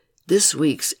This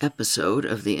week's episode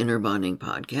of the Inner Bonding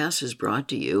Podcast is brought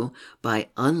to you by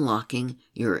Unlocking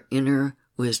Your Inner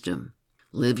Wisdom.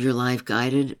 Live your life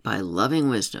guided by loving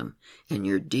wisdom and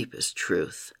your deepest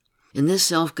truth. In this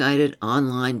self-guided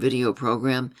online video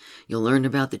program, you'll learn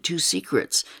about the 2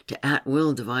 secrets to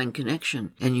at-will divine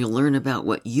connection, and you'll learn about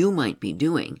what you might be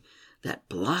doing that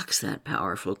blocks that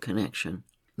powerful connection.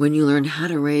 When you learn how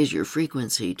to raise your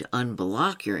frequency to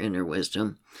unblock your inner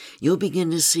wisdom, you'll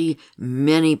begin to see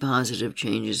many positive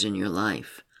changes in your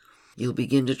life. You'll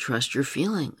begin to trust your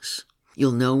feelings.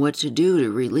 You'll know what to do to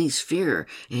release fear,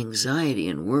 anxiety,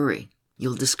 and worry.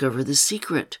 You'll discover the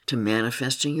secret to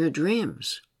manifesting your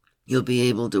dreams. You'll be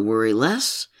able to worry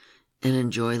less and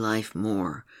enjoy life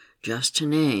more, just to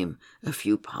name a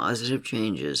few positive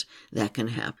changes that can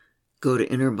happen. Go to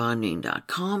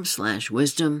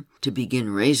innerbonding.com/wisdom to begin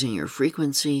raising your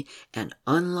frequency and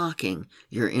unlocking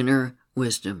your inner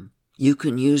wisdom. You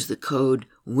can use the code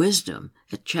WISDOM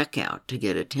at checkout to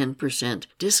get a 10%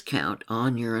 discount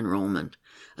on your enrollment.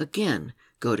 Again,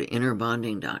 go to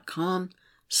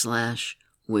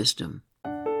innerbonding.com/wisdom.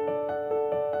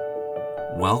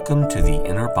 Welcome to the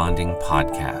Inner Bonding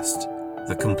Podcast,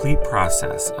 the complete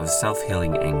process of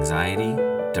self-healing anxiety,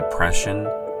 depression,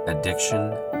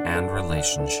 addiction, and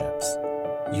relationships.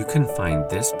 You can find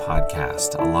this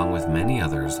podcast along with many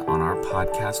others on our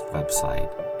podcast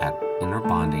website at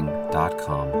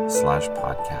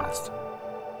innerbonding.com/podcast.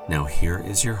 Now here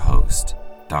is your host,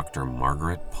 Dr.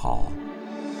 Margaret Paul.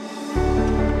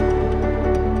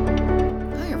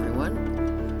 Hi everyone,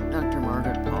 Dr.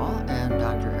 Margaret Paul and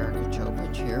Dr. Erica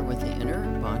Chopich here with the Inner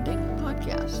Bonding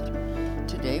Podcast.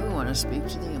 Today we want to speak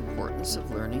to the importance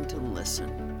of learning to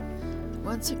listen.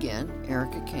 Once again,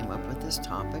 Erica came up with this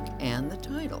topic and the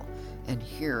title, and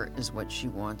here is what she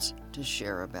wants to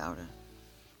share about it.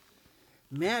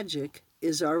 Magic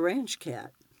is our ranch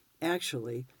cat.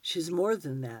 Actually, she's more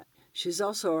than that. She's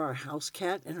also our house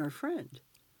cat and our friend.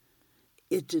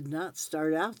 It did not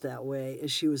start out that way,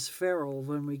 as she was feral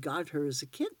when we got her as a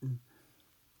kitten.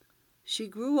 She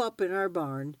grew up in our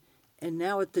barn, and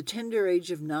now at the tender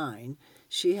age of 9,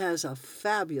 she has a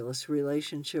fabulous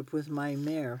relationship with my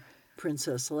mare,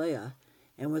 Princess Leia,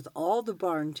 and with all the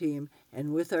barn team,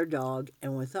 and with our dog,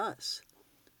 and with us.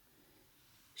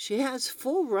 She has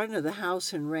full run of the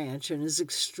house and ranch and is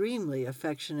extremely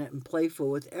affectionate and playful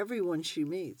with everyone she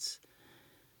meets.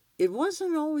 It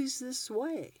wasn't always this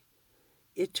way.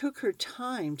 It took her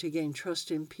time to gain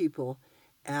trust in people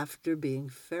after being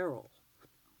feral.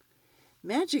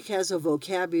 Magic has a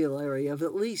vocabulary of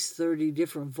at least 30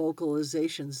 different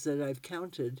vocalizations that I've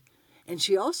counted, and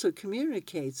she also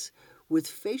communicates with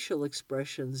facial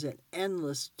expressions and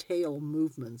endless tail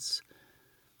movements.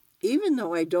 Even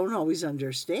though I don't always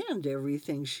understand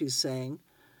everything she's saying,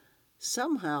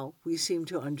 somehow we seem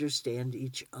to understand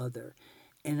each other.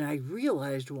 And I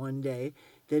realized one day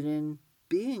that in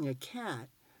being a cat,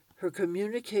 her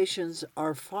communications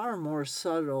are far more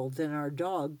subtle than our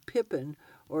dog, Pippin,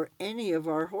 or any of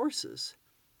our horses.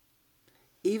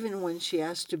 Even when she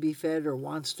asks to be fed or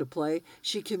wants to play,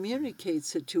 she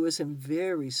communicates it to us in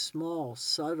very small,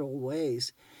 subtle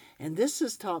ways, and this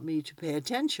has taught me to pay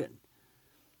attention.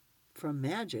 From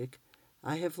Magic,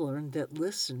 I have learned that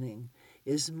listening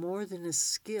is more than a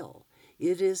skill.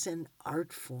 It is an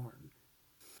art form.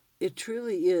 It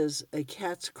truly is a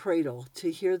cat's cradle to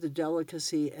hear the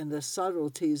delicacy and the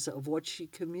subtleties of what she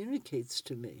communicates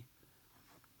to me.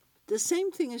 The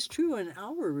same thing is true in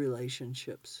our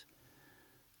relationships.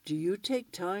 Do you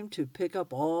take time to pick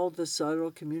up all the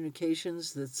subtle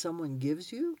communications that someone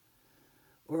gives you?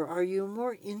 Or are you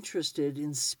more interested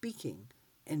in speaking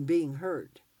and being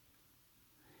heard?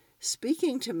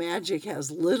 Speaking to Magic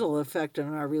has little effect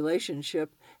on our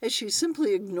relationship, as she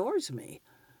simply ignores me.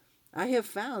 I have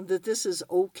found that this is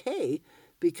okay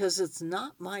because it's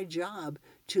not my job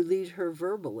to lead her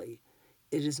verbally.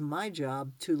 It is my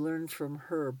job to learn from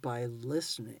her by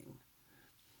listening.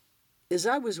 As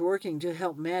I was working to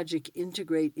help Magic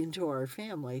integrate into our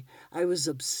family, I was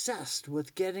obsessed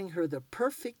with getting her the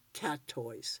perfect cat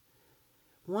toys.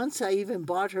 Once I even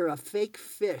bought her a fake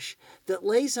fish that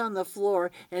lays on the floor,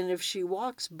 and if she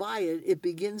walks by it, it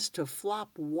begins to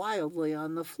flop wildly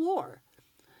on the floor.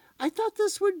 I thought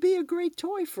this would be a great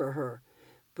toy for her,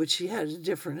 but she had a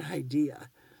different idea.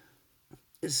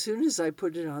 As soon as I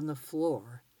put it on the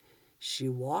floor, she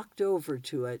walked over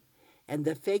to it, and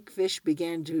the fake fish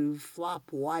began to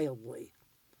flop wildly.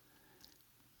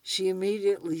 She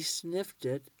immediately sniffed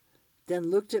it, then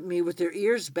looked at me with her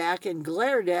ears back and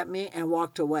glared at me and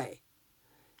walked away.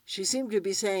 She seemed to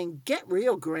be saying, "Get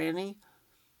real, Granny."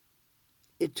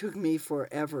 It took me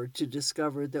forever to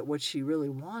discover that what she really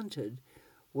wanted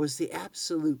was the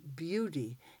absolute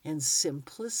beauty and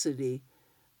simplicity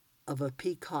of a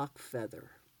peacock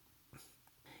feather.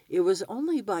 It was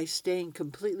only by staying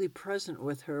completely present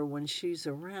with her when she's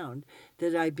around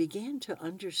that I began to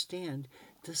understand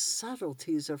the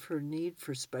subtleties of her need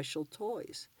for special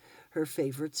toys, her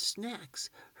favorite snacks,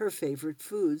 her favorite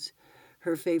foods,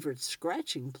 her favorite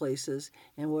scratching places,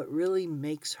 and what really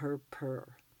makes her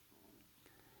purr.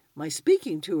 My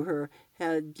speaking to her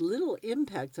had little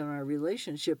impact on our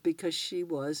relationship because she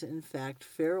was, in fact,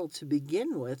 feral to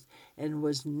begin with and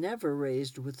was never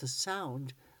raised with the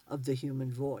sound of the human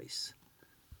voice.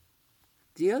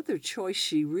 The other choice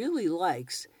she really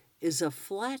likes is a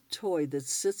flat toy that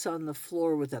sits on the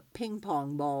floor with a ping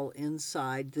pong ball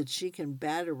inside that she can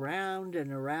bat around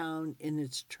and around in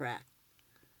its track.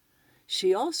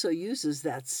 She also uses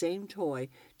that same toy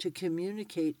to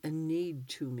communicate a need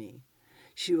to me.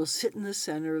 She will sit in the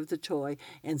center of the toy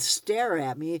and stare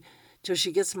at me till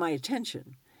she gets my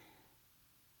attention.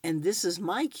 And this is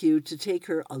my cue to take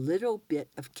her a little bit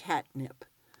of catnip.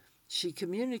 She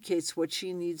communicates what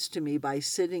she needs to me by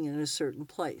sitting in a certain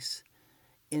place,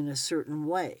 in a certain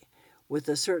way, with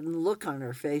a certain look on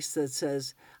her face that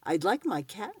says, "I'd like my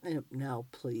catnip now,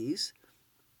 please."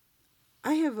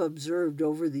 I have observed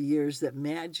over the years that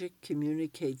magic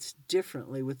communicates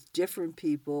differently with different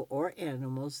people or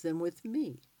animals than with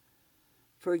me.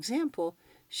 For example,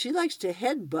 she likes to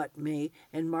headbutt me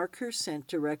and mark her scent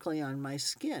directly on my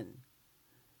skin.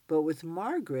 But with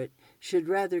Margaret, she'd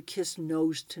rather kiss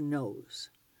nose to nose.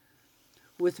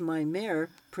 With my mare,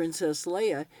 Princess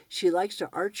Leia, she likes to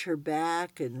arch her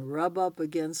back and rub up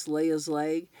against Leia's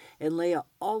leg, and Leia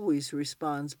always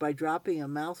responds by dropping a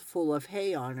mouthful of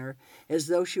hay on her as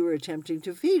though she were attempting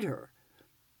to feed her.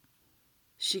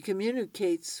 She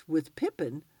communicates with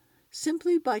Pippin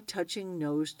simply by touching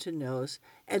nose to nose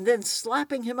and then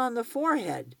slapping him on the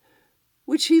forehead,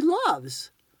 which he loves.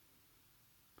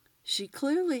 She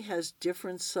clearly has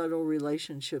different subtle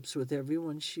relationships with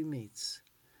everyone she meets.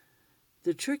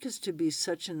 The trick is to be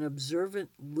such an observant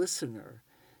listener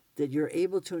that you're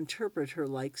able to interpret her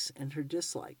likes and her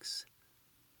dislikes.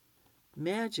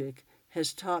 Magic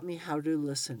has taught me how to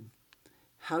listen,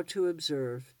 how to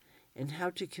observe, and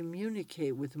how to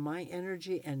communicate with my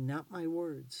energy and not my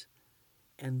words.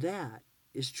 And that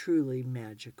is truly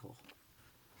magical.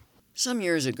 Some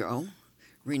years ago,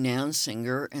 renowned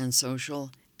singer and social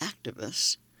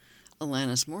activist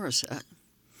Alanis Morissette,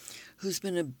 who's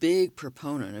been a big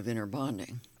proponent of inner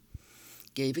bonding,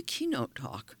 gave a keynote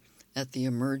talk at the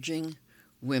Emerging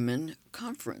Women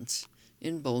Conference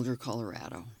in Boulder,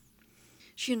 Colorado.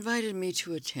 She invited me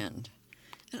to attend,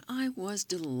 and I was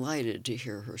delighted to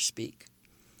hear her speak.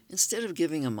 Instead of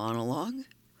giving a monologue,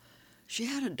 she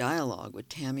had a dialogue with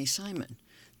Tammy Simon,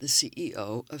 the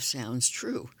CEO of Sounds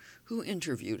True, who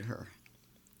interviewed her.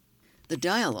 The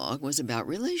dialogue was about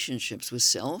relationships with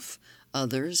self,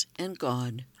 others, and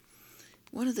God.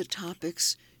 One of the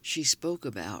topics she spoke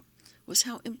about was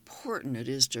how important it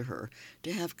is to her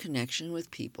to have connection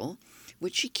with people,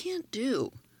 which she can't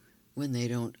do when they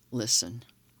don't listen.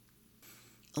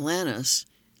 Alanis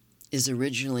is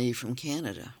originally from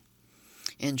Canada,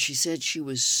 and she said she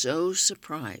was so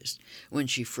surprised when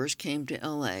she first came to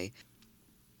LA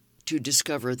to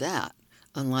discover that,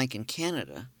 unlike in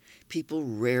Canada, people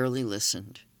rarely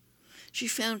listened. She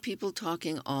found people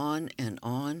talking on,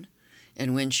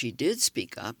 and when she did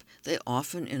speak up, they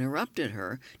often interrupted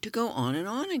her to go on and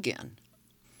on again.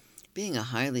 Being a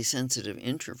highly sensitive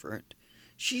introvert,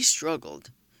 she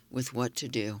struggled with what to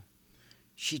do.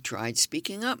 She tried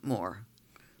speaking up more,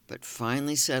 but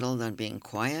finally settled on being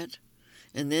quiet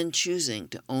and then choosing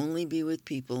to only be with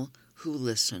people who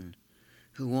listen,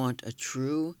 who want a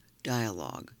true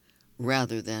dialogue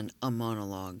rather than a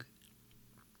monologue.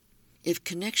 If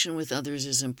connection with others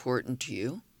is important to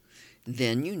you,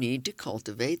 then you need to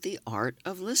cultivate the art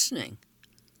of listening.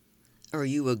 Are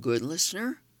you a good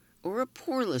listener or a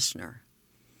poor listener?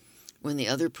 When the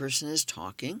other person is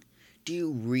talking, do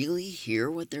you really hear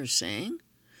what they're saying?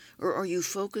 Or are you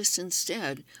focused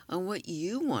instead on what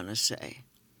you want to say?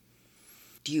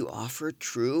 Do you offer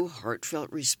true,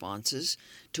 heartfelt responses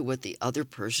to what the other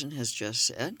person has just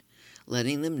said,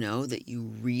 letting them know that you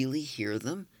really hear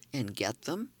them and get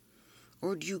them?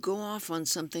 Or do you go off on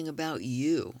something about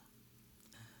you?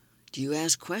 Do you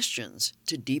ask questions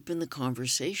to deepen the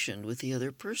conversation with the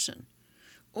other person?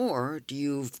 Or do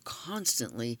you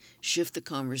constantly shift the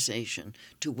conversation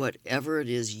to whatever it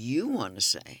is you want to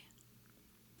say?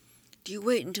 Do you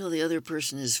wait until the other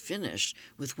person is finished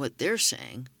with what they're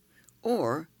saying,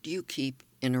 or do you keep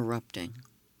interrupting?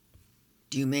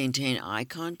 Do you maintain eye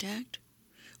contact,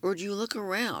 or do you look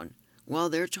around while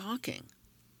they're talking?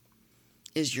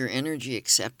 Is your energy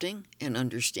accepting and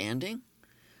understanding,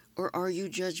 or are you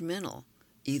judgmental,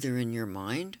 either in your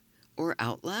mind or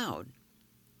out loud?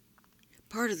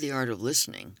 Part of the art of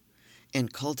listening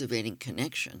and cultivating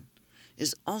connection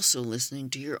is also listening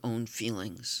to your own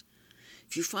feelings.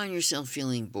 If you find yourself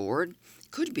feeling bored,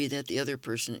 it could be that the other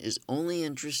person is only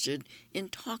interested in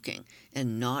talking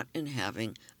and not in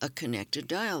having a connected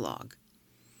dialogue.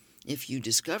 If you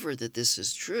discover that this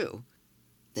is true,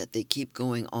 that they keep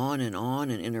going on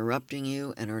and interrupting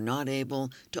you and are not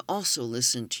able to also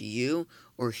listen to you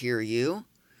or hear you,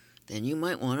 then you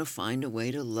might want to find a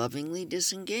way to lovingly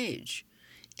disengage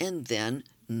and then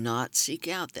not seek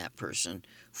out that person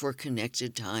for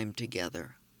connected time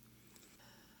together.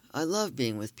 I love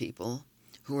being with people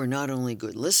who are not only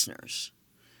good listeners,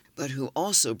 but who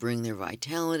also bring their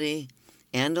vitality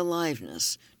and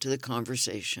aliveness to the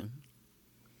conversation.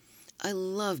 I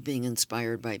love being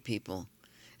inspired by people,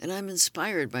 and I'm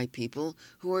inspired by people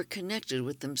who are connected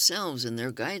with themselves and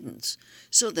their guidance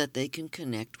so that they can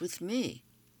connect with me.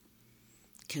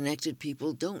 Connected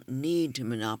people don't need to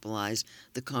monopolize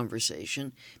the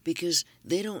conversation because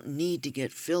they don't need to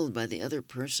get filled by the other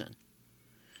person.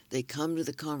 They come to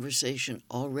the conversation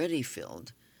already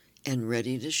filled and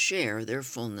ready to share their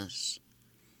fullness.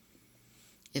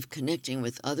 If connecting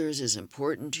with others is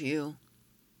important to you,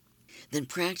 then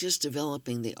practice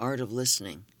developing the art of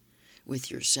listening with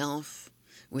yourself,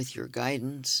 with your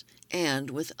guidance, and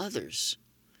with others.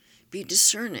 Be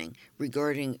discerning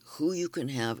regarding who you can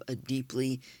have a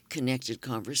deeply connected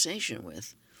conversation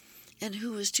with and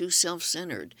who is too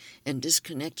self-centered and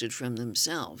disconnected from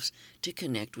themselves to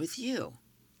connect with you.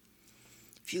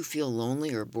 If you feel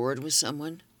lonely or bored with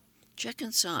someone, check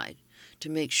inside to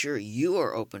make sure you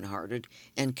are open-hearted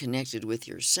and connected with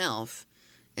yourself,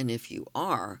 and if you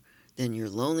are, then your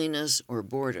loneliness or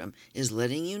boredom is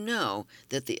letting you know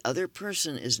that the other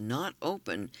person is not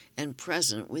open and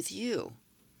present with you.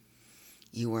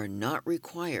 You are not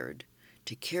required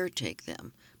to caretake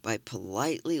them by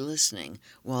politely listening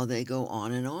while they go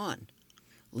on and on.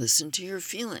 Listen to your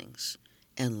feelings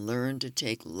and learn to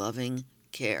take loving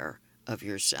care of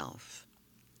yourself.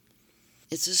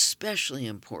 It's especially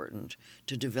important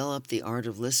to develop the art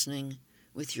of listening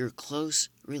with your close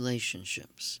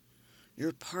relationships,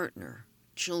 your partner,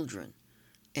 children,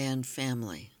 and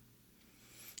family.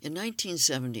 In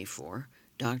 1974,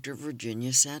 Dr.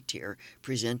 Virginia Satir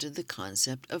presented the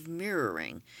concept of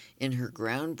mirroring in her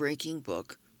groundbreaking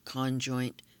book,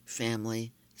 Conjoint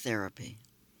Family Therapy.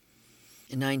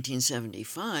 In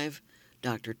 1975,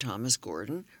 Dr. Thomas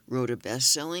Gordon wrote a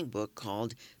best-selling book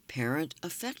called Parent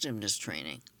Effectiveness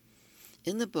Training.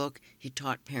 In the book, he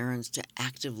taught parents to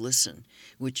active listen,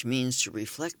 which means to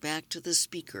reflect back to the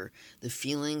speaker the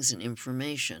feelings and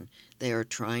information they are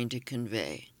trying to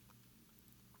convey.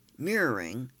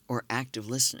 Mirroring, or active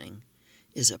listening,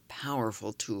 is a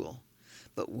powerful tool,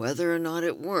 but whether or not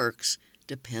it works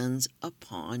depends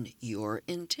upon your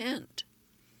intent.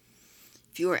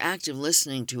 If you are active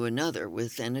listening to another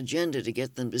with an agenda to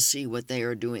get them to see what they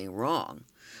are doing wrong,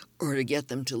 or to get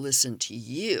them to listen to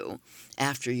you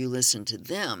after you listen to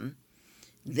them,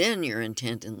 then your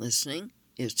intent in listening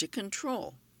is to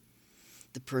control.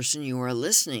 The person you are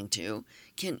listening to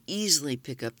can easily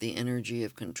pick up the energy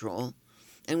of control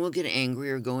and will get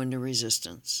angry or go into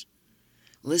resistance.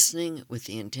 Listening with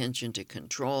the intention to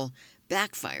control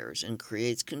backfires and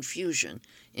creates confusion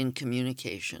in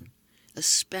communication,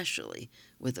 especially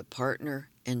with a partner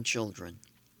and children.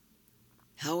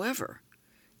 However,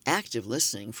 active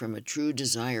listening from a true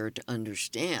desire to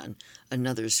understand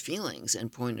another's feelings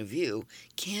and point of view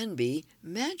can be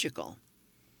magical.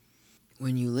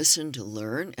 When you listen to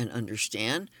learn and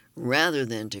understand rather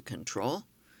than to control,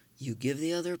 you give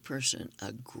the other person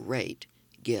a great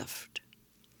gift.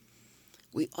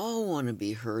 We all want to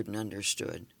be heard and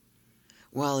understood.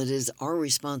 While it is our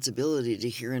responsibility to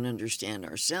hear and understand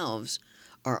ourselves,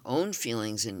 our own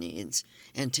feelings and needs,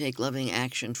 and take loving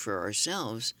action for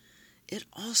ourselves, it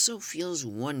also feels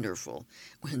wonderful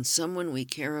when someone we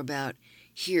care about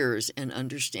hears and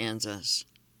understands us.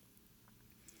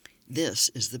 This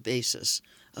is the basis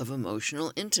of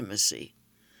emotional intimacy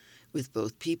with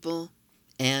both people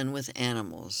and with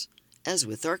animals, as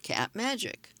with our cat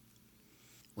Magic.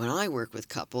 When I work with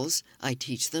couples, I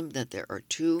teach them that there are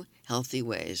two healthy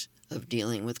ways of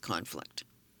dealing with conflict.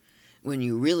 When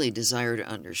you really desire to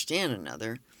understand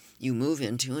another, you move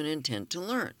into an intent to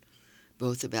learn,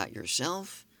 both about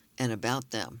yourself and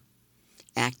about them.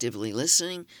 Actively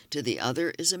listening to the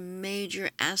other is a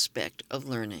major aspect of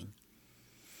learning.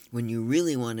 When you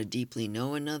really want to deeply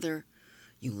know another,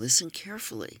 you listen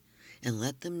carefully and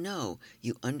let them know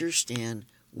you understand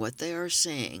what they are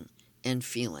saying and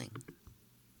feeling.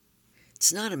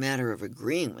 It's not a matter of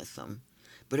agreeing with them,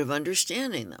 but of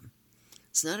understanding them.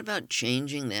 It's not about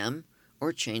changing them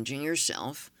or changing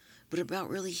yourself, but about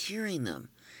really hearing them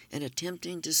and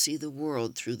attempting to see the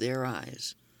world through their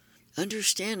eyes,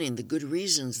 understanding the good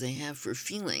reasons they have for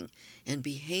feeling and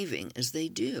behaving as they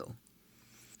do.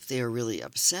 If they are really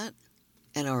upset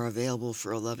and are available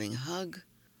for a loving hug,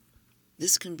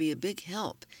 this can be a big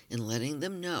help in letting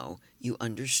them know you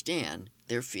understand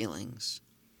their feelings.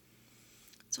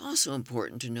 It's also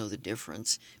important to know the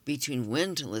difference between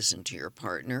when to listen to your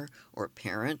partner or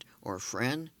parent or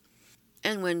friend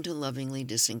and when to lovingly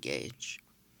disengage.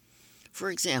 For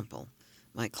example,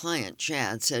 my client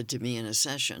Chad said to me in a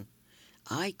session,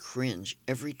 "I cringe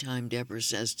every time Deborah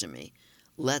says to me,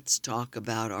 'Let's talk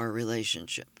about our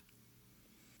relationship.'"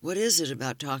 "What is it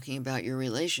about talking about your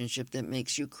relationship that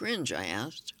makes you cringe?" I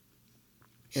asked.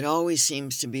 "It always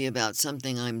seems to be about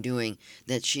something I'm doing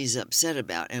that she's upset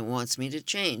about and wants me to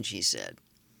change," he said.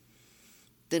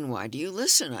 "Then why do you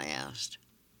listen?" I asked.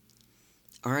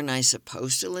 "Aren't I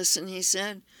supposed to listen?" he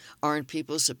said. "Aren't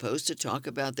people supposed to talk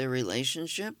about their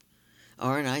relationship?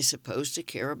 Aren't I supposed to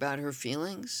care about her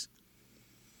feelings?"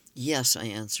 "Yes," I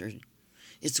answered.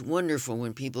 "It's wonderful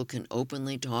when people can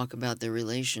openly talk about their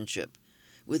relationship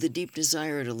with a deep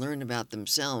desire to learn about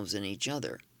themselves and each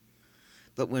other.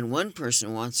 But when one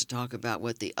person wants to talk about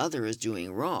what the other is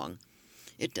doing wrong,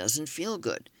 it doesn't feel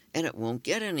good and it won't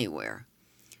get anywhere.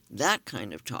 That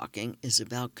kind of talking is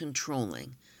about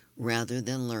controlling rather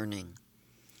than learning.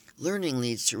 Learning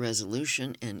leads to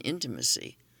resolution and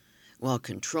intimacy, while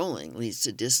controlling leads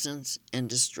to distance and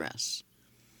distress.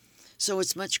 So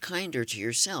it's much kinder to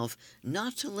yourself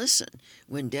not to listen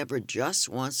when Deborah just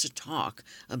wants to talk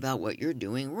about what you're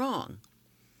doing wrong.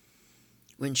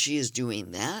 When she is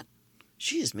doing that,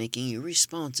 she is making you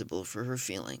responsible for her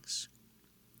feelings."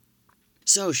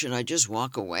 "So should I just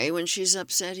walk away when she's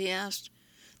upset?" he asked.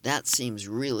 "That seems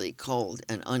really cold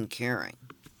and uncaring."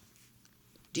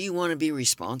 "Do you want to be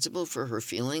responsible for her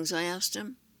feelings?" I asked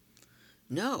him.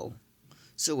 "No.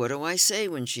 So what do I say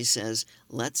when she says,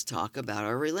 'Let's talk about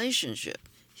our relationship'?"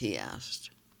 he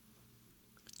asked.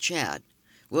 "Chad,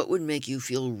 what would make you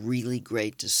feel really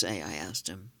great to say?" I asked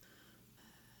him.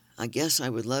 "I guess I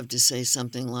would love to say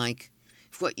something like,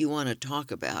 'If what you want to talk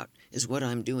about is what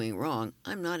I'm doing wrong,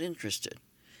 I'm not interested.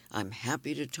 I'm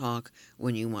happy to talk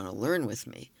when you want to learn with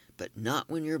me, but not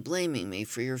when you're blaming me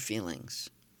for your feelings.'"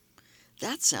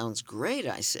 "That sounds great,"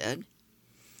 I said.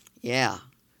 "Yeah,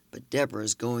 but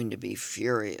Deborah's going to be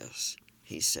furious,"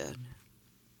 he said.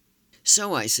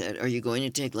 "So," I said, "are you going to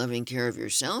take loving care of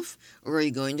yourself, or are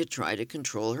you going to try to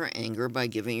control her anger by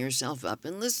giving yourself up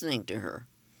and listening to her?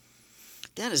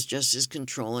 That is just as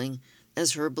controlling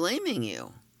as her blaming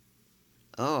you."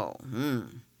 "Oh,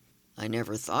 I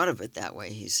never thought of it that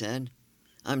way," he said.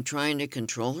 "I'm trying to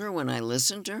control her when I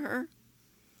listen to her?"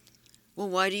 "Well,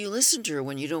 why do you listen to her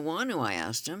when you don't want to?" I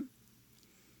asked him.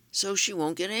 "So she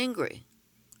won't get angry."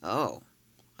 "Oh,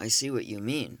 I see what you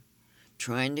mean.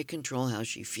 Trying to control how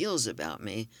she feels about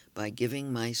me by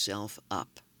giving myself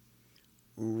up."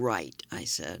 "Right," I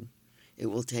said. "It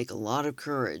will take a lot of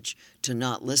courage to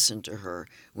not listen to her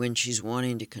when she's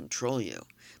wanting to control you,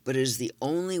 but it is the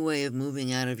only way of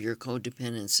moving out of your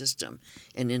codependent system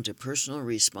and into personal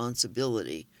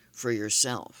responsibility for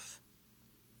yourself."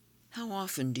 How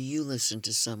often do you listen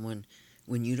to someone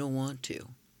when you don't want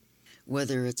to?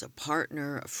 Whether it's a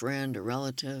partner, a friend, a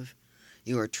relative,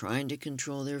 you are trying to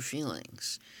control their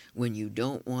feelings when you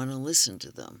don't want to listen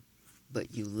to them,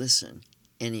 but you listen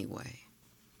anyway.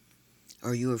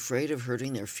 Are you afraid of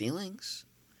hurting their feelings?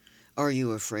 Are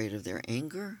you afraid of their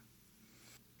anger?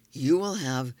 You will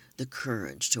have the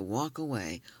courage to walk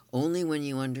away only when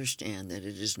you understand that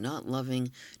it is not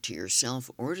loving to yourself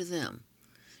or to them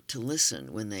to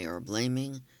listen when they are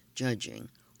blaming, judging,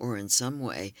 or in some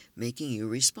way making you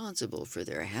responsible for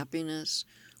their happiness,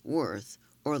 worth,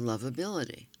 or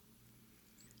lovability.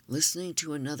 Listening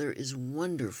to another is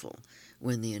wonderful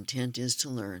when the intent is to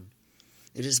learn.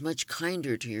 It is much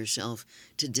kinder to yourself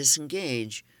to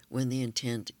disengage when the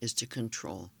intent is to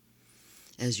control.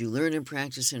 As you learn and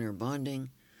practice inner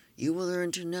bonding, you will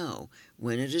learn to know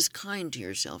when it is kind to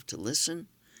yourself to listen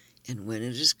and when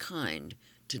it is kind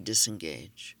to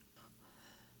disengage.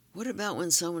 What about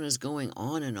when someone is going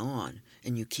on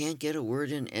and you can't get a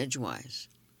word in edgewise?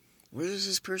 What does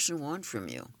this person want from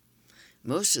you?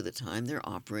 Most of the time, they're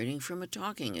operating from a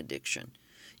talking addiction,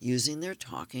 using their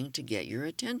talking to get your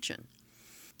attention.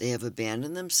 They have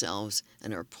abandoned themselves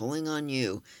and are pulling on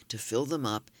you to fill them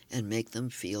up and make them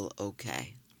feel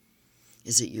okay.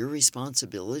 Is it your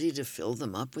responsibility to fill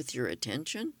them up with your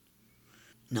attention?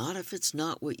 Not if it's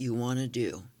not what you want to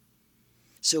do.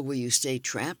 So will you stay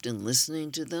trapped in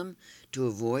listening to them to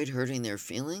avoid hurting their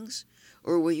feelings?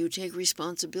 Or will you take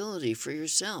responsibility for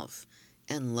yourself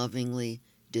and lovingly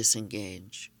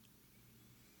disengage?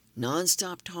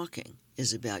 Non-stop talking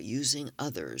is about using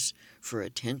others for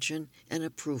attention and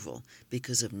approval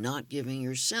because of not giving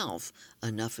yourself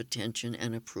enough attention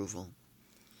and approval.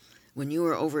 When you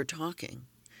are over-talking,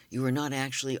 you are not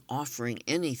actually offering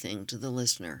anything to the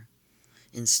listener.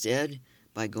 Instead,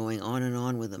 by going on and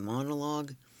on with a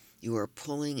monologue, you are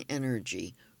pulling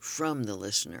energy from the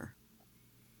listener.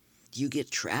 Do you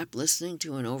get trapped listening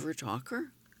to an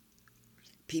over-talker?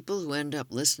 People who end up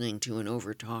listening to an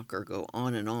over-talker go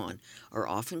on and on are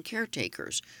often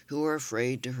caretakers who are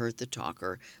afraid to hurt the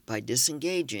talker by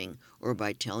disengaging or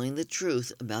by telling the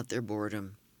truth about their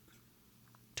boredom.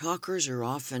 Talkers are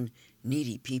often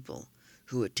needy people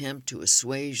who attempt to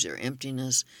assuage their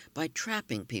emptiness by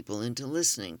trapping people into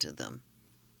listening to them.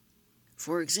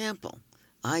 For example,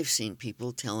 I've seen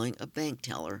people telling a bank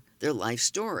teller their life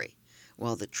story,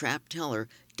 while the trapped teller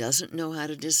doesn't know how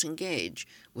to disengage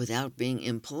without being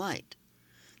impolite.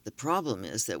 The problem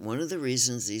is that one of the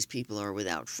reasons these people are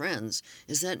without friends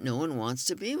is that no one wants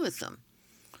to be with them.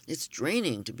 It's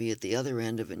draining to be at the other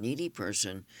end of a needy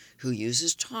person who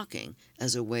uses talking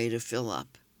as a way to fill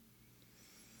up.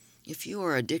 If you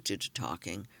are addicted to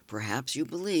talking, perhaps you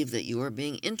believe that you are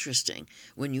being interesting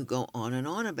when you go on and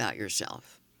on about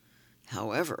yourself.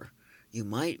 However, you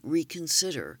might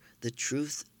reconsider the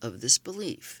truth of this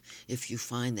belief if you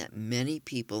find that many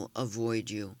people avoid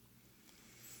you.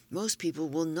 Most people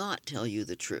will not tell you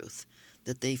the truth,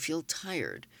 that they feel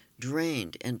tired,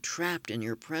 drained, and trapped in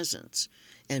your presence,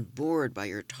 and bored by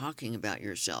your talking about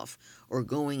yourself or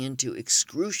going into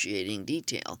excruciating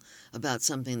detail about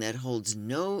something that holds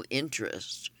no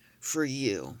interest for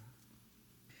you.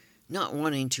 Not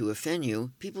wanting to offend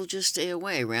you, people just stay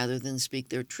away rather than speak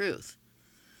their truth.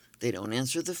 They don't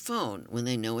answer the phone when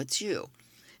they know it's you,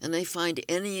 and they find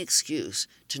any excuse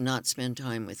to not spend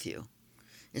time with you.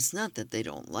 It's not that they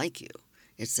don't like you,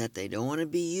 it's that they don't want to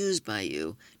be used by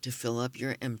you to fill up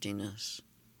your emptiness.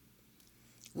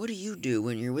 What do you do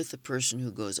when you're with a person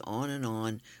who goes on and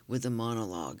on with a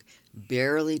monologue,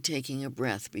 barely taking a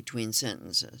breath between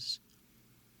sentences?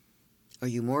 Are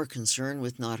you more concerned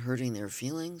with not hurting their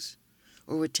feelings,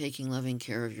 or with taking loving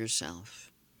care of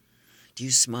yourself? Do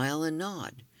you smile and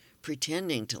nod,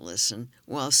 pretending to listen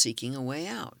while seeking a way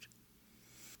out?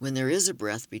 When there is a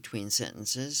breath between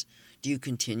sentences, do you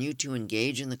continue to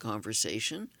engage in the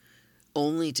conversation,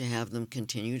 only to have them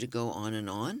continue to go on and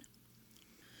on?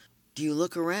 Do you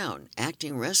look around,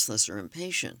 acting restless or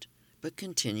impatient, but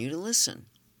continue to listen?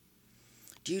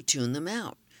 Do you tune them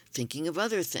out, thinking of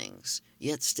other things,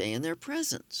 yet stay in their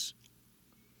presence?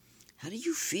 How do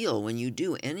you feel when you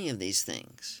do any of these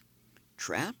things?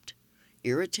 Trapped?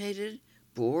 Irritated?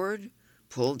 Bored?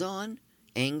 Pulled on?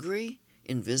 Angry?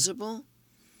 Invisible?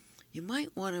 You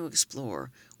might want to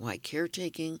explore why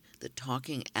caretaking the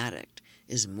talking addict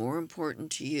is more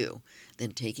important to you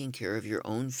than taking care of your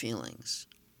own feelings.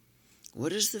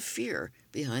 What is the fear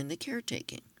behind the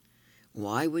caretaking?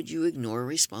 Why would you ignore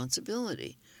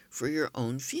responsibility for your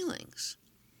own feelings?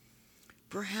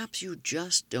 Perhaps you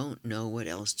just don't know what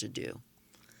else to do.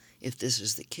 If this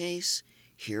is the case,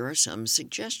 here are some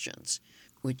suggestions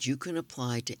which you can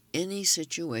apply to any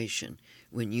situation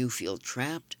when you feel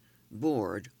trapped,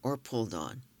 bored, or pulled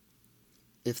on.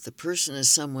 If the person is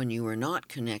someone you are not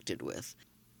connected with,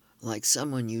 like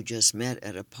someone you just met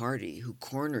at a party who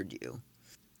cornered you,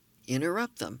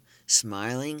 interrupt them,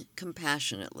 smiling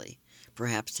compassionately,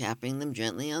 perhaps tapping them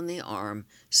gently on the arm,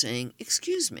 saying,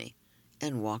 "Excuse me,"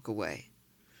 and walk away.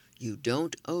 You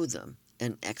don't owe them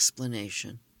an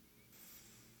explanation.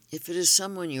 If it is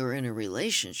someone you are in a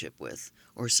relationship with,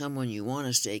 or someone you want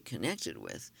to stay connected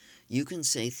with, you can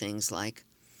say things like,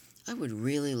 "I would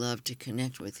really love to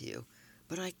connect with you,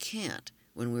 but I can't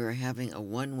when we are having a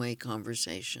one-way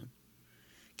conversation.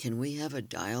 Can we have a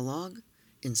dialogue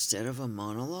instead of a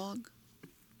monologue?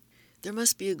 There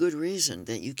must be a good reason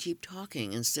that you keep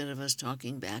talking instead of us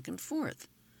talking back and forth.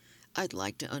 I'd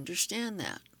like to understand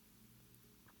that."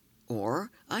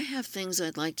 Or, "I have things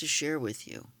I'd like to share with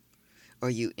you. Are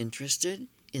you interested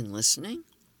in listening?"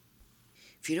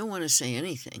 If you don't want to say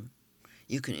anything,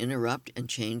 you can interrupt and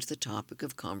change the topic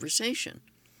of conversation,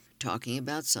 talking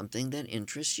about something that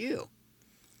interests you.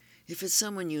 If it's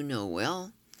someone you know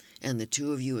well, and the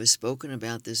two of you have spoken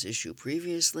about this issue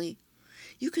previously,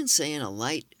 you can say in a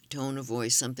light tone of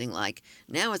voice something like,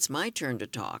 "Now it's my turn to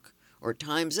talk," or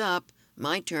 "Time's up,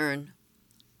 my turn."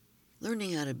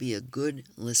 Learning how to be a good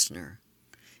listener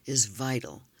is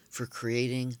vital for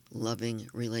creating loving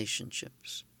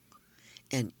relationships.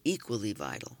 And equally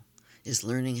vital is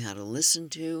learning how to listen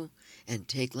to and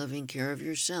take loving care of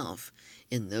yourself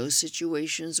in those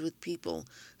situations with people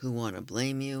who want to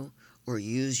blame you or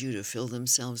use you to fill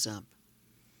themselves up.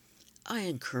 I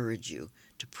encourage you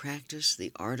to practice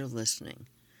the art of listening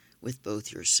with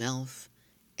both yourself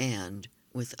and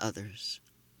with others.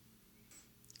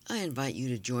 I invite you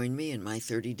to join me in my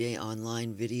 30-day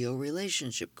online video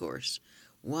relationship course,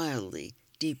 Wildly,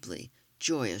 Deeply,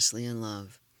 Joyously in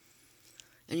Love.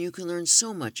 And you can learn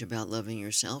so much about loving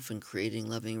yourself and creating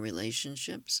loving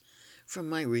relationships from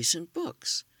my recent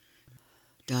books,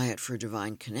 Diet for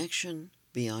Divine Connection,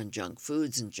 Beyond Junk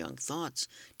Foods and Junk Thoughts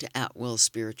to At-Will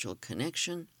Spiritual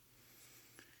Connection,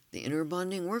 the Inner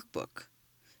Bonding Workbook,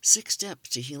 6 Steps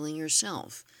to Healing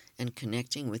Yourself and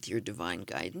Connecting with Your Divine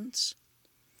Guidance,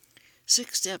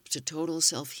 6 Steps to Total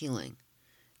Self-Healing,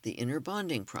 the Inner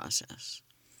Bonding Process,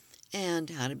 and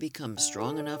How to Become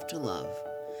Strong Enough to Love,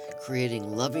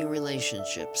 creating loving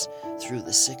relationships through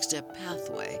the 6-step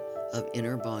pathway of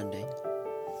inner bonding.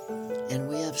 And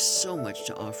we have so much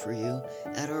to offer you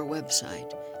at our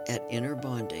website at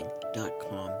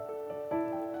innerbonding.com.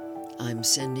 I'm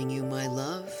sending you my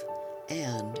love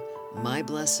and my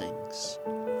blessings.